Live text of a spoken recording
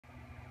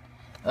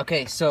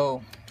Okay,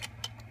 so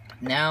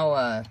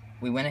now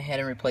we went ahead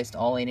and replaced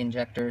all 8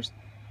 injectors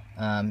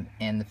and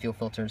the fuel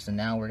filters, and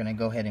now we're going to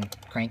go ahead and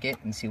crank it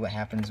and see what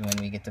happens when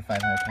we get to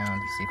 500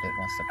 pounds, see if it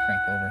wants to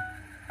crank over.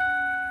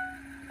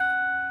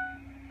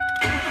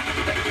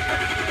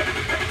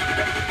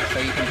 So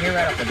you can hear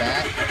right off the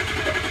bat,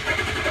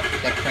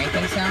 that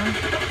cranking sound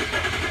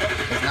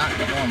is not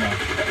normal.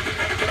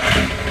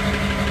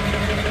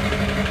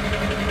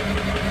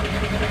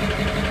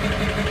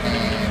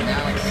 And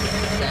now it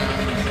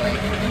sounds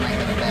like we might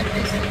have a bad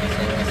piston,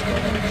 so let's go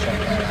ahead and check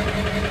that out.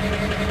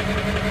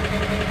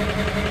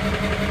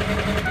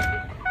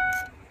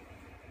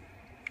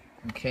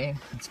 Okay,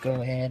 let's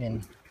go ahead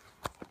and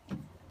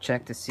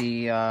check to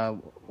see,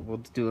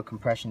 we'll do a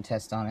compression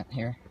test on it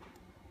here.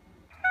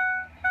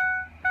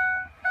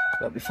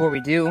 But before we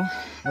do,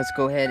 let's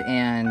go ahead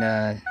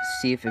and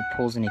see if it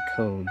pulls any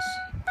codes.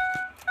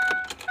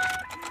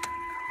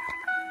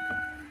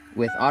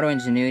 With Auto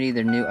Ingenuity,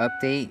 their new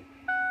update,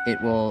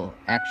 it will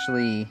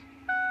actually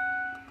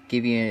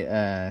give you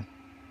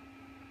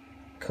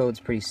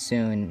codes pretty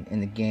soon in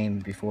the game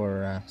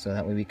before, so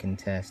that way we can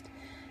test.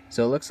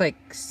 So it looks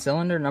like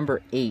cylinder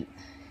number 8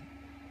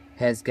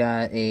 has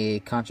got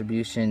a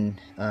contribution,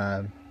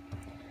 a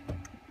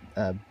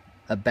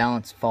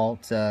balance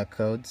fault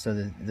code, so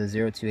the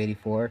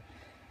 0284.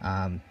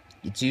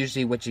 It's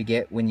usually what you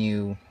get when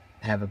you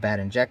have a bad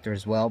injector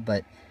as well,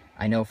 but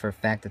I know for a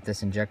fact that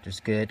this injector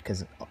is good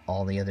because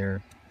all the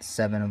other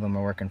 7 of them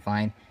are working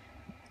fine.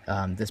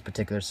 This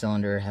particular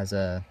cylinder has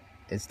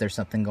there's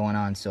something going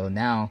on, so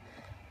now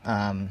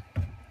I'm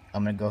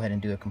gonna go ahead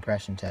and do a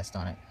compression test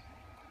on it.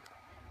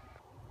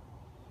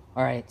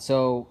 Alright,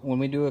 so when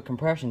we do a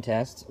compression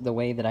test, the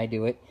way that I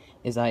do it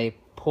is I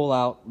pull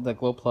out the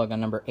glow plug on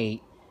number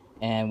 8,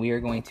 and we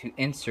are going to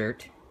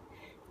insert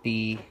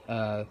the,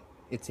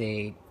 it's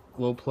a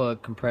glow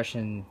plug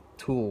compression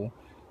tool,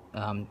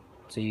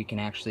 so you can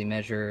actually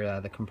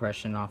measure the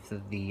compression off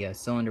of the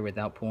cylinder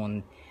without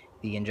pulling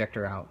the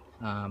injector out.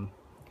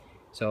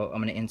 So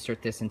I'm going to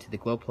insert this into the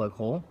glow plug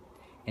hole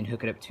and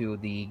hook it up to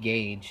the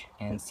gauge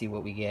and see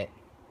what we get.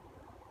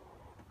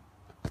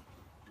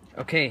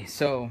 Okay,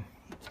 so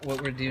what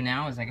we're going to do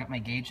now is I got my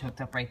gauge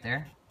hooked up right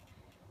there,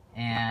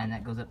 and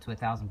that goes up to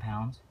 1,000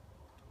 pounds.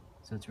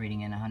 So it's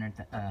reading in 100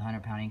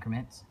 pound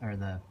increments, or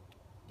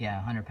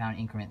 100 pound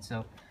increments. So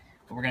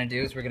what we're going to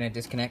do is we're going to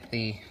disconnect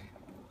the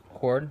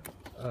cord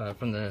we're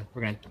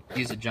going to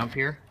use a jump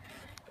here.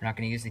 We're not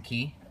going to use the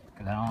key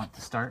because I don't want it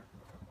to start.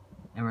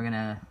 And we're going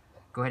to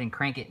go ahead and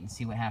crank it and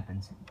see what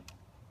happens.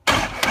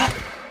 Hang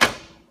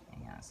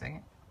on a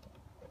second.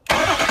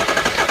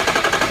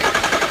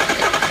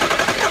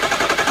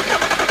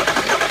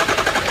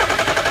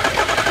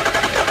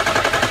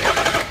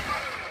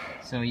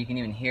 So you can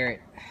even hear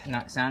it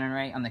not sounding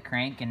right on the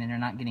crank, and then they're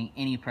not getting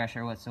any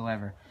pressure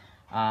whatsoever.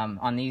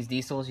 On these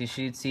diesels you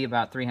should see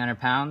about 300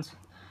 pounds,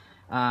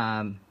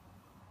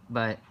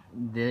 but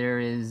there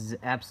is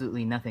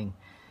absolutely nothing.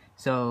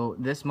 So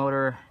this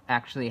motor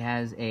actually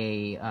has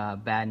a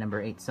bad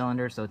number 8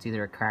 cylinder, so it's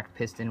either a cracked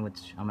piston,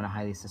 which I'm going to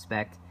highly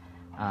suspect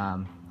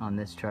on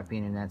this truck,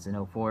 being and that's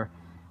an 04.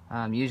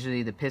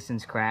 Usually the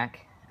pistons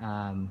crack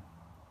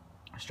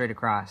straight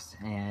across,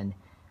 and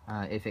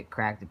if it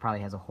cracked, it probably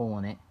has a hole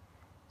in it.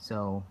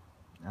 So,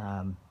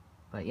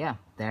 but yeah,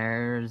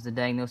 there's the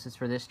diagnosis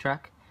for this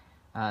truck.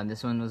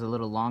 This one was a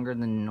little longer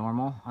than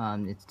normal.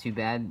 It's too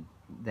bad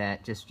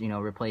that just,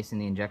 replacing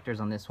the injectors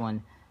on this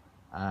one,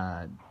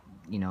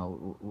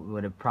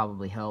 would have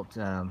probably helped.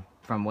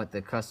 From what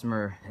the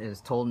customer has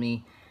told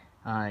me,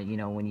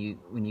 when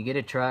you get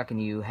a truck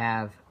and you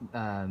have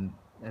a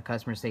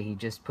customer say he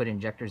just put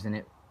injectors in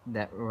it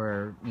that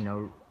were,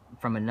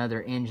 from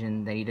another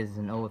engine that he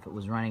doesn't know if it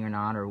was running or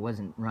not, or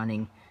wasn't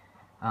running,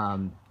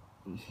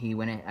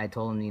 I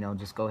told him,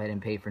 just go ahead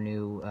and pay for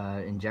new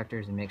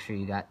injectors and make sure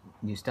you got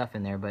new stuff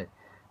in there. But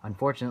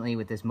unfortunately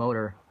with this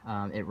motor,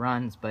 it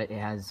runs, but it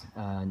has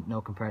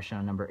no compression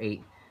on number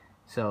 8.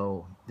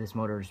 So this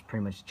motor is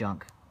pretty much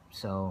junk.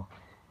 So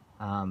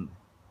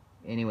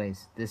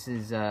anyways, this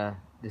is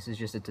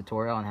just a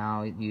tutorial on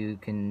how you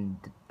can,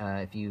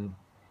 if you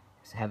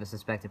have a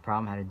suspected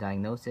problem, how to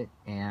diagnose it.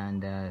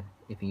 And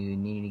if you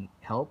need any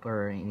help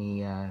or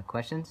any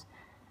questions,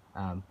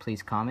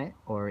 please comment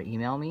or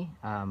email me.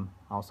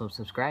 Also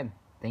subscribe.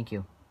 Thank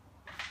you.